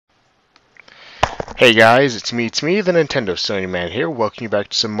Hey guys, it's me, the Nintendo Sony Man here. Welcome you back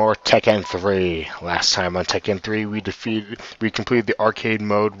to some more Tekken 3. Last time on Tekken 3, we completed the arcade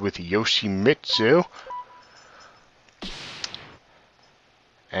mode with Yoshimitsu.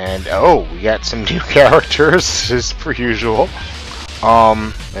 And oh, we got some new characters, as per usual.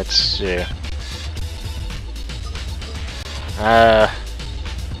 Let's see. Let's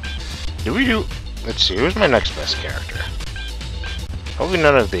see, who's my next best character? Hopefully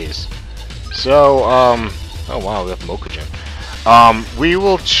none of these. So, oh wow, we have Mokujin. We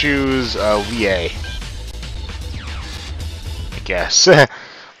will choose, Lei, I guess.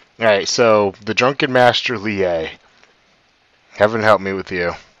 Alright, so, the Drunken Master Lei. Heaven help me with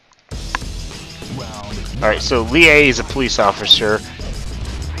you. Alright, so Lei is a police officer.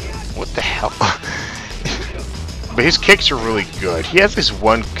 What the hell? But his kicks are really good. He has this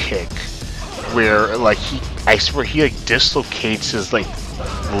one kick where, like, I swear he, like, dislocates his, like,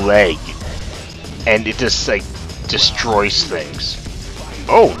 leg. And it just, like, destroys things.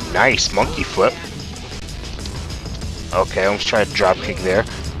 Oh, nice. Monkey flip. Okay, let's try a drop kick there.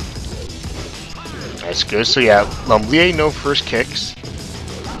 That's good. So, yeah, Lei no first kicks.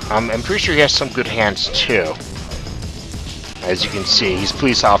 I'm pretty sure he has some good hands, too. As you can see, he's a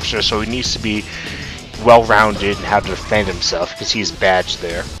police officer, so he needs to be well-rounded and how to defend himself, because he's badge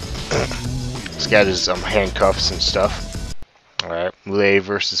there. He's got his handcuffs and stuff. Alright, Lei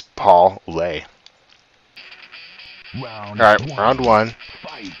versus Paul Lei. Alright, round one.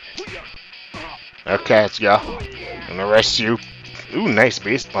 Okay, let's go. I'm gonna arrest you. Ooh, nice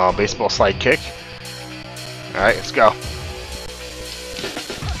baseball slide kick. Alright, let's go.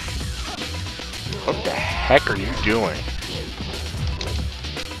 What the heck are you doing?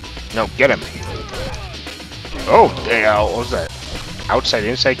 No, get him. Oh, what was that? Outside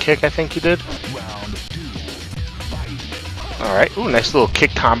inside kick, I think he did. Alright, ooh, nice little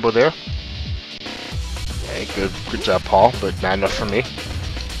kick combo there. Okay, good job, Paul, but not enough for me.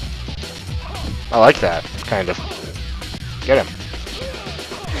 I like that, kind of. Get him.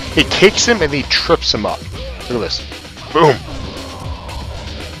 He kicks him and he trips him up. Look at this. Boom!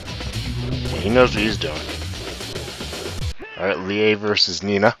 He knows what he's doing. Alright, Lei versus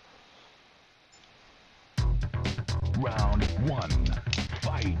Nina. Round one.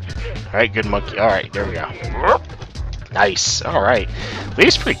 Fight. Alright, good monkey. Alright, there we go. Nice. Alright.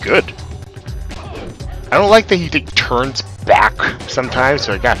 Lei's pretty good. I don't like that he turns back sometimes,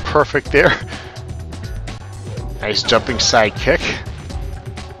 so I got perfect there. Nice jumping side kick.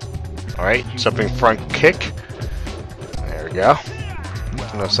 Alright, jumping front kick. There we go.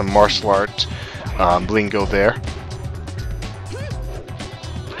 You know, some martial arts lingo there.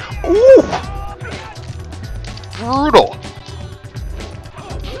 Ooh! Brutal!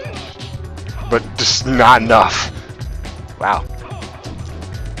 But just not enough. Wow.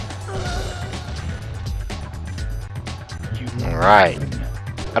 Alright.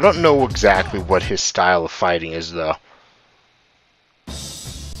 I don't know exactly what his style of fighting is, though.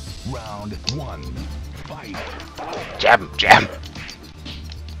 Round one. Fight. Jab him, jab him.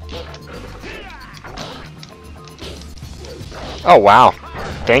 Oh, wow.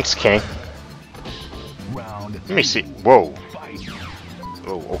 Thanks, King. Let me see. Whoa.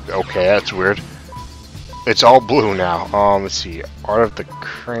 Oh, okay, that's weird. It's all blue now. Let's see. Art of the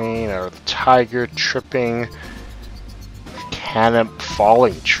Crane, Art of the Tiger, Tripping, Cannon,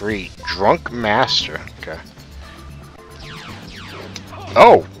 Falling Tree, Drunk Master. Okay.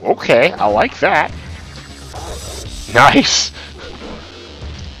 Oh, okay. I like that. Nice.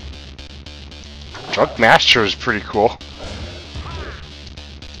 Drunk Master is pretty cool.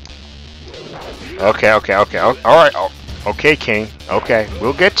 Okay. Alright. Okay, King. Okay.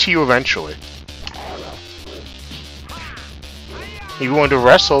 We'll get to you eventually. You wanted to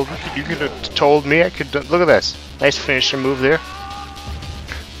wrestle, you could have told me I could. Look at this. Nice finishing move there.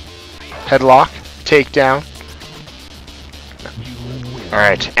 Headlock. Takedown.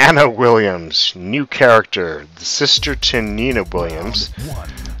 Alright. Anna Williams. New character. The sister to Nina Williams.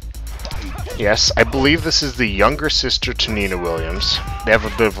 Yes, I believe this is the younger sister to Nina Williams. They have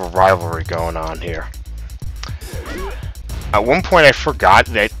a bit of a rivalry going on here. At one point I forgot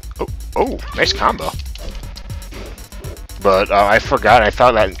that... Oh, nice combo. But I forgot, I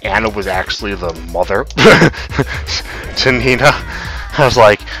thought that Anna was actually the mother to Nina. I was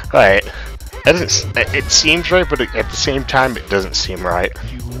like, alright, it seems right, but at the same time it doesn't seem right.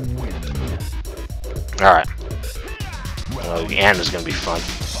 Alright. Anna's gonna be fun.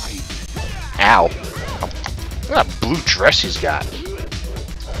 Ow. Look at that blue dress he's got.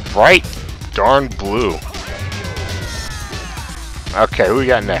 Bright darn blue. Okay, who we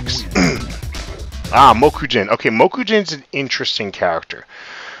got next? Mokujin. Okay, Mokujin's an interesting character.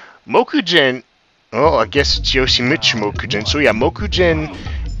 Mokujin Well, I guess it's Yoshimitsu Mokujin. So yeah, Mokujin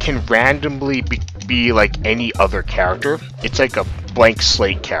can randomly be like any other character. It's like a blank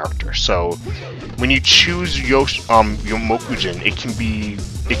slate character. So when you choose your Mokujin, it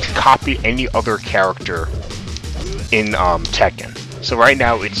can copy any other character in Tekken. So right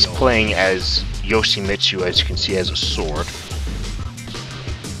now it's playing as Yoshimitsu, as you can see, as a sword.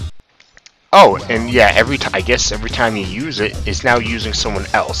 Oh, and yeah, I guess every time you use it, it's now using someone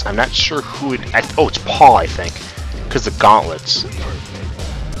else. I'm not sure who it... oh, it's Paul, I think, because the gauntlets.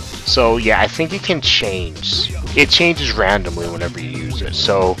 So yeah, I think it can change. It changes randomly whenever you use it.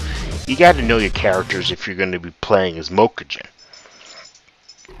 So you got to know your characters if you're going to be playing as Mokujin.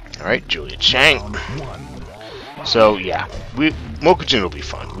 Alright, Julia Chang. So yeah, Mokujin will be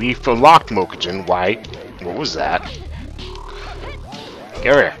fun. We've unlocked Mokujin. Why? What was that? Get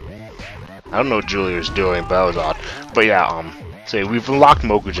here. I don't know what Julia's doing, but that was odd. But yeah, so we've unlocked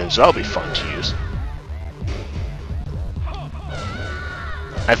Mokujin, so that'll be fun to use.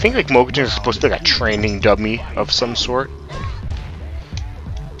 I think like Mokujin is supposed to be like a training dummy of some sort.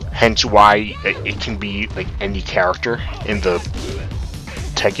 Hence why it can be like any character in the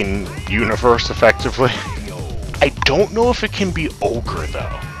Tekken universe, effectively. I don't know if it can be Ogre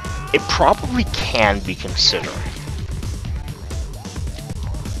though. It probably can be considered.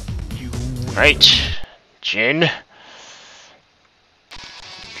 Right, Jin.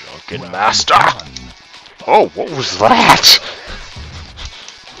 Drunken Master. Oh, what was that?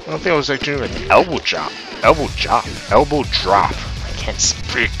 I don't think I was like doing an elbow drop. Elbow drop. Elbow drop. I can't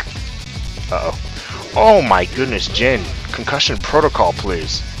speak. Uh-oh. Oh my goodness, Jin. Concussion protocol,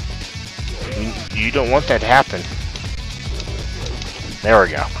 please. You don't want that to happen. There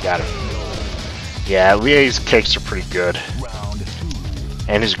we go. Got it. Yeah, Lie's kicks are pretty good.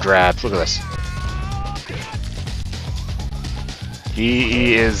 And his grabs. Look at this.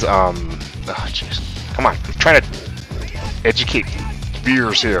 He is, oh, jeez. Come on. I'm trying to educate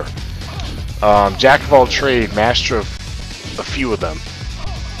viewers here. Jack of all trade, master of a few of them.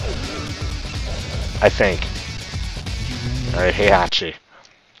 I think. Alright, Heihachi.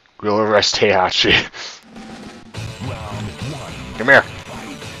 We'll arrest Heihachi. Come here.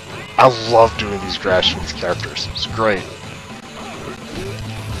 I love doing these grabs from these characters. It's great.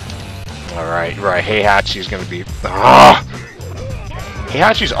 Alright, right. Heihachi's gonna be... Ah!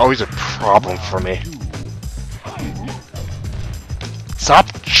 Heihachi's always a problem for me.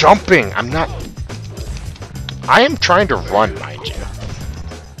 Stop jumping! I'm not... I am trying to run, mind you.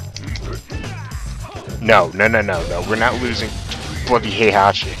 No. We're not losing bloody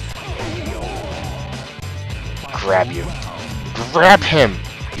Heihachi. Grab you. Grab him!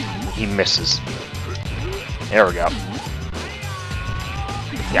 He misses. There we go.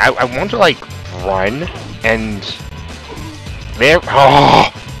 Yeah, I want to, like, run, and... There...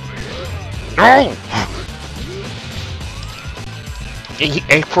 Oh! No!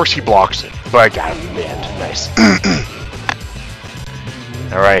 And of course he blocks it, but I got him in the end. Nice.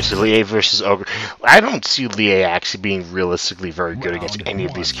 Alright, so Lie versus Ogre. I don't see Lie actually being realistically very good against any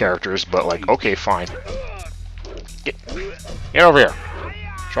of these characters, but, like, okay, fine. Get over here.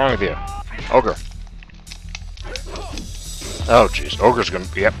 What's wrong with you? Ogre. Oh, jeez. Ogre's gonna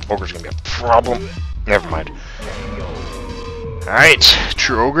be a problem. Never mind. Alright,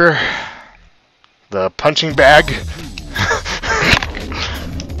 true Ogre. The punching bag.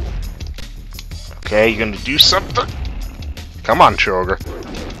 Okay, you're gonna do something? Come on, true Ogre.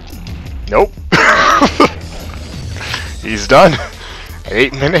 Nope. He's done.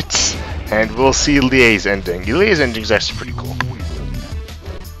 8 minutes, and we'll see Lie's ending. Lie's ending is actually pretty cool.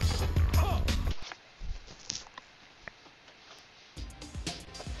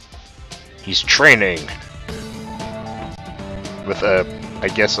 He's training with I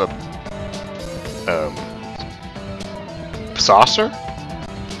guess a saucer?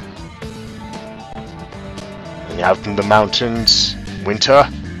 And out in the mountains, winter,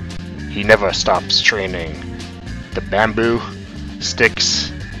 he never stops training. The bamboo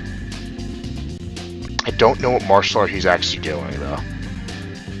sticks. I don't know what martial art he's actually doing though.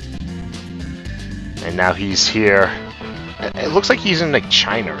 And now he's here. It looks like he's in like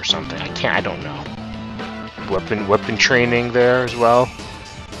China or something. I don't know. Weapon training there as well.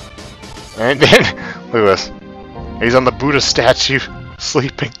 And then look at this. He's on the Buddha statue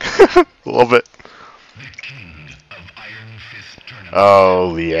sleeping. Love it.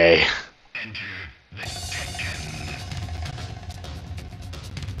 Oh, Lie.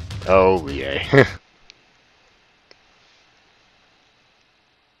 Oh, Lie.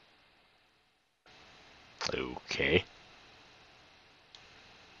 Okay.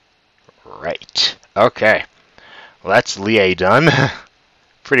 Right. Okay. Well, that's Lie done.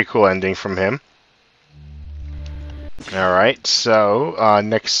 Pretty cool ending from him. Alright, so,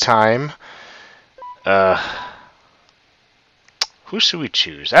 next time, who should we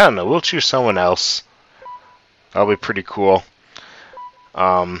choose? I don't know, we'll choose someone else. That'll be pretty cool.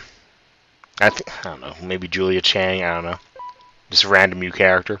 I don't know, maybe Julia Chang, I don't know. Just a random new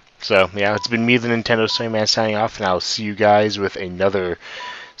character. So, yeah, it's been me, the Nintendo Soy Man, signing off, and I'll see you guys with another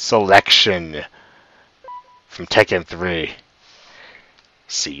selection from Tekken 3.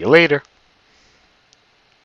 See you later.